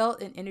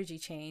an energy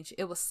change.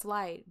 It was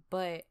slight,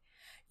 but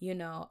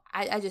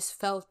I just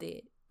felt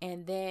it.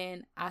 And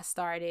then I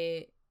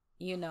started,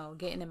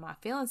 getting in my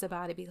feelings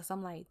about it, because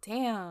I'm like,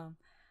 damn,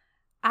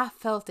 I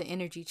felt the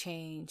energy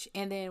change.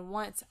 And then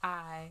once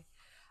I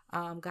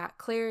got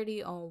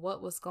clarity on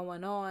what was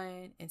going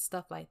on and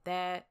stuff like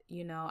that,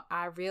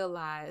 I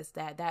realized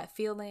that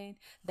feeling,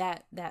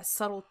 that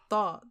subtle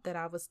thought that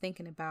I was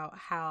thinking about,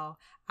 how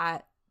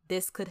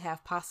this could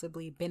have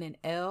possibly been an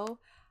L,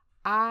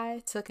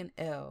 I took an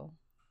L.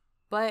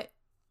 But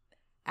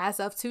as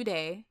of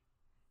today,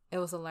 it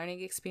was a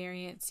learning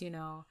experience.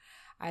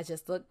 I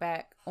just look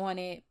back on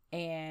it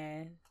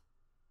and,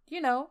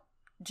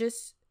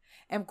 just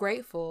am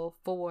grateful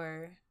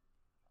for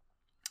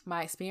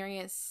my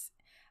experience,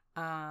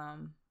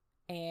 and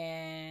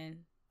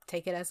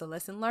take it as a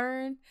lesson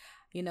learned.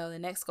 The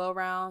next go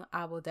around,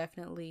 I will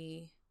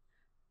definitely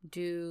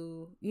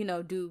do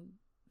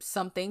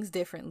some things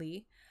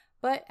differently.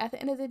 But at the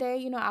end of the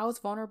day, I was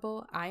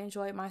vulnerable. I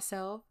enjoyed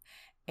myself,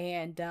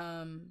 and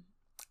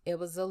it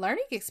was a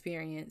learning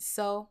experience.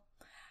 So,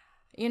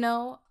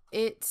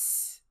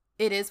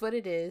 it is what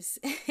it is.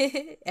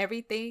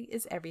 Everything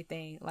is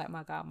everything, like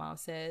my godmom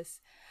says.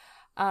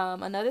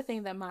 Another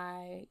thing that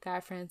my guy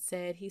friend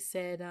said, he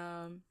said,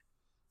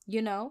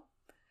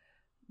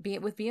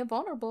 being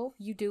vulnerable,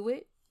 you do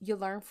it, you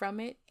learn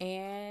from it,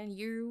 and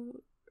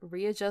you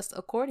readjust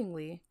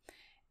accordingly.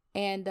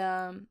 And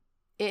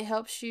it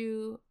helps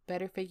you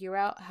better figure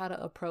out how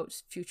to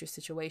approach future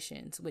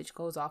situations, which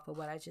goes off of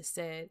what I just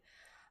said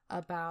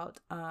about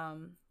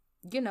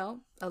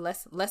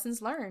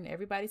lessons learned.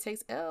 Everybody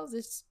takes L's.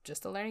 It's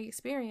just a learning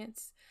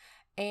experience.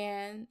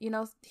 And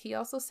he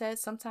also said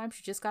sometimes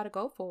you just got to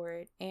go for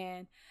it,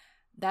 and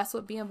that's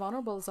what being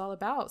vulnerable is all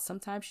about.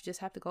 Sometimes you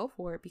just have to go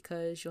for it,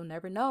 because you'll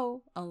never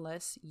know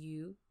unless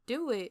you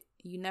do it.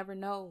 You never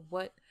know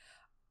what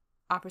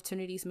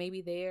opportunities may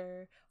be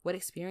there, what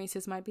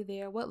experiences might be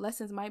there, what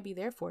lessons might be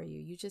there for you.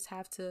 You just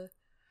have to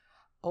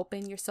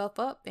open yourself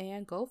up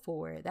and go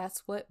for it.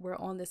 That's what we're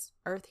on this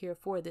earth here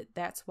for.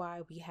 That's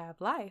why we have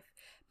life,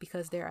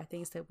 because there are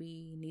things that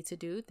we need to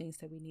do, things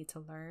that we need to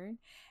learn,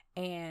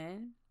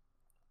 and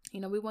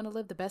we want to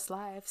live the best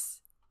lives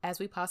as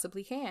we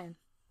possibly can.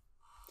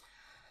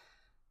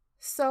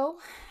 So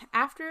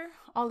after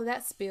all of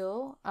that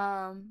spill,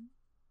 I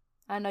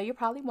know you're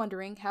probably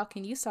wondering, how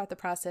can you start the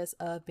process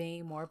of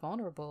being more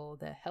vulnerable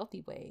the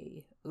healthy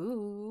way?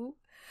 Ooh.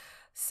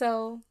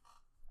 So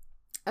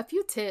a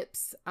few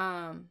tips.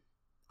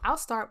 I'll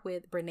start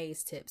with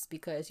Brené's tips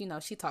because,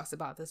 she talks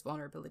about this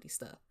vulnerability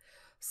stuff.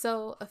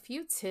 So a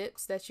few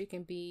tips that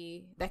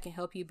can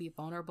help you be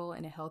vulnerable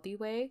in a healthy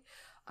way.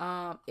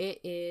 It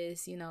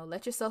is,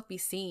 let yourself be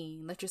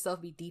seen. Let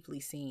yourself be deeply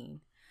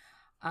seen.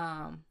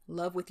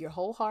 Love with your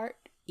whole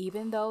heart,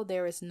 even though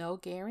there is no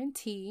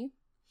guarantee.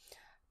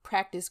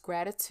 Practice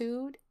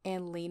gratitude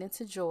and lean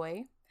into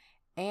joy.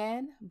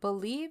 And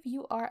believe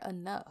you are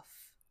enough.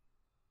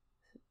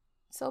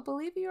 So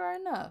believe you are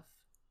enough.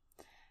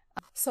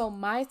 So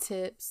my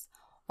tips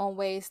on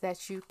ways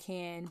that you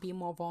can be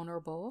more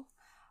vulnerable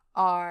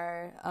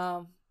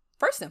are,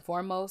 first and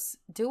foremost,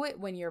 do it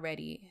when you're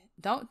ready.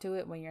 Don't do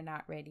it when you're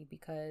not ready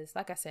because,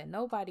 like I said,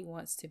 nobody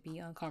wants to be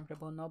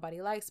uncomfortable.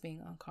 Nobody likes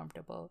being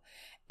uncomfortable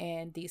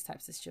in these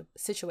types of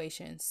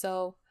situations.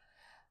 So,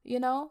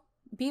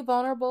 be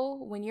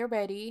vulnerable when you're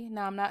ready.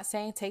 Now, I'm not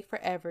saying take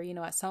forever.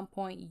 At some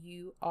point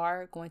you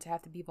are going to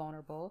have to be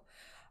vulnerable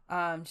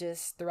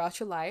just throughout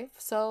your life.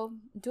 So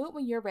do it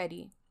when you're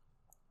ready.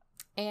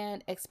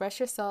 And express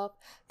yourself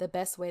the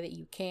best way that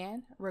you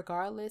can,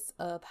 regardless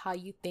of how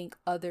you think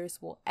others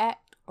will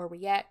act or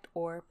react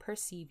or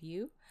perceive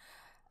you.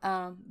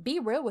 Be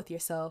real with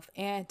yourself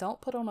and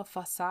don't put on a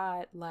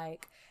facade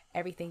like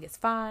everything is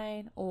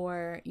fine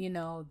or,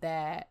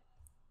 that,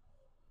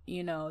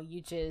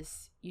 you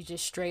just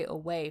stray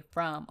away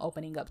from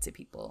opening up to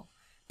people.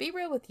 Be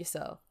real with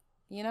yourself,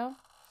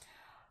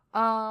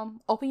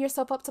 open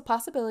yourself up to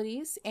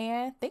possibilities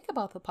and think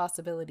about the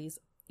possibilities.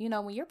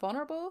 When you're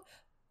vulnerable,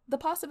 the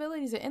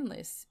possibilities are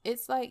endless.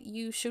 It's like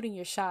you shooting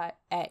your shot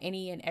at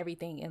any and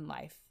everything in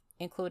life,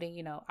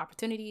 including,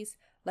 opportunities,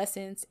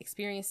 lessons,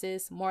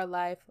 experiences, more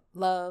life,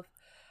 love,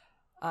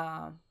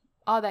 all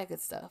that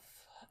good stuff.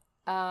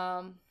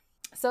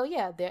 So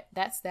yeah,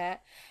 that's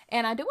that.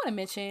 And I do want to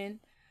mention,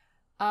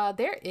 I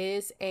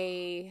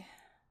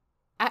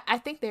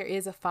think there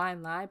is a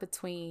fine line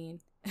between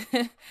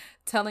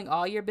telling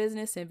all your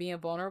business and being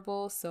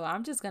vulnerable. So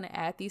I'm just going to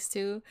add these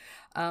two.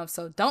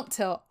 So don't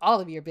tell all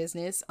of your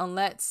business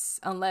unless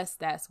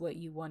that's what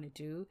you want to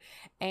do.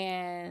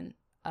 And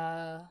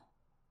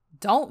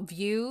don't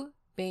view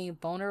being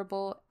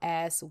vulnerable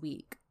as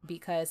weak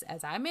because,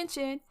 as I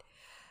mentioned,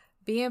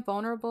 being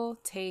vulnerable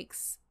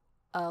takes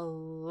a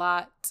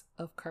lot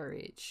of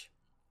courage.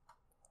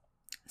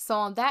 So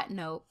on that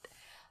note,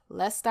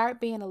 let's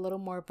start being a little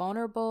more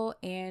vulnerable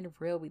and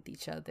real with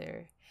each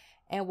other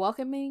and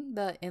welcoming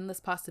the endless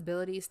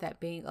possibilities that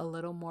being a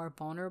little more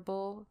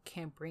vulnerable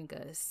can bring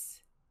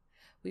us.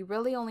 We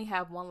really only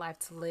have one life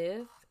to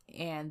live,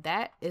 and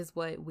that is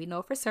what we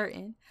know for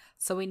certain.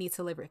 So we need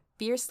to live it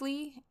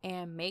fiercely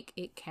and make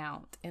it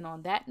count. And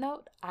on that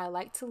note, I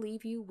like to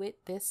leave you with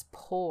this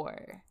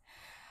pour.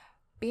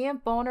 Being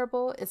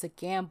vulnerable is a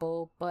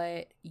gamble,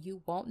 but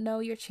you won't know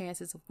your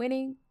chances of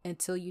winning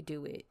until you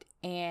do it.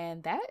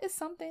 And that is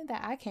something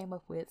that I came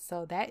up with.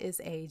 So that is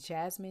a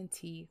Jasmine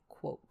T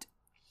quote.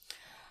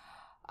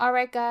 All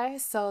right,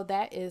 guys. So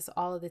that is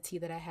all of the tea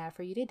that I have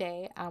for you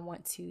today. I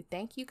want to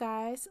thank you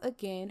guys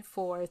again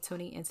for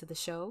tuning into the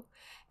show.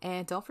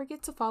 And don't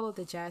forget to follow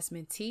the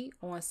Jasmine T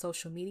on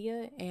social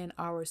media. And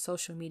our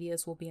social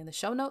medias will be in the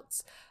show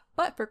notes.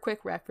 But for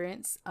quick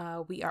reference,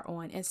 we are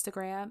on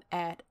Instagram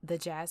at the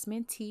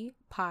Jasmine T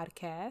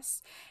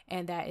Podcast.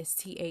 And that is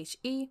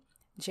TheJasmii.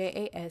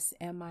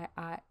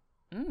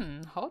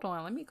 Hold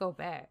on, let me go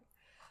back.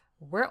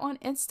 We're on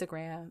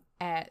Instagram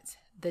at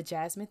the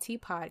Jasmine T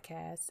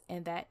Podcast,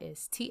 and that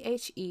is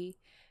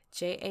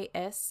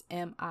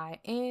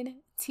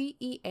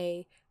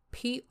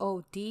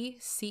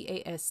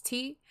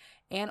TheJasminTeaPodcast,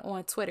 and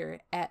on Twitter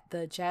at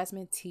the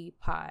Jasmine T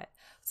Pod.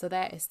 So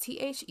that is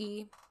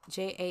TheJasminTeaPod.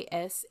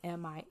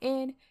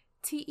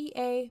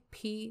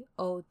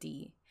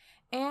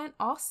 And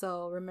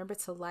also remember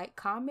to like,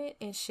 comment,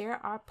 and share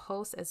our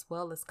posts, as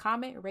well as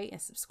comment, rate, and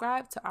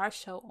subscribe to our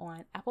show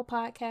on Apple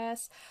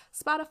Podcasts,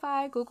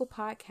 Spotify, Google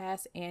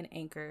Podcasts, and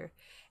Anchor.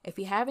 If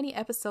you have any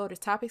episode or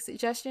topic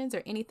suggestions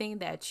or anything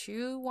that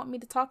you want me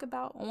to talk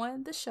about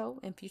on the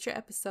show in future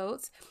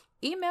episodes,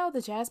 email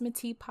the Jasmine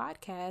T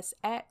Podcast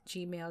at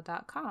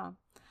gmail.com.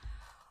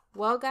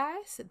 Well,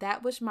 guys,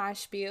 that was my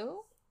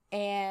spiel.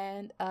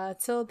 And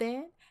till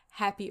then,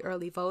 happy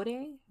early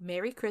voting,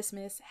 Merry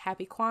Christmas,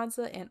 Happy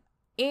Kwanzaa, and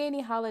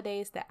any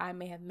holidays that I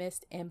may have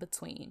missed in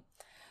between.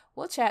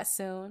 We'll chat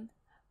soon.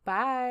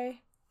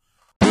 Bye.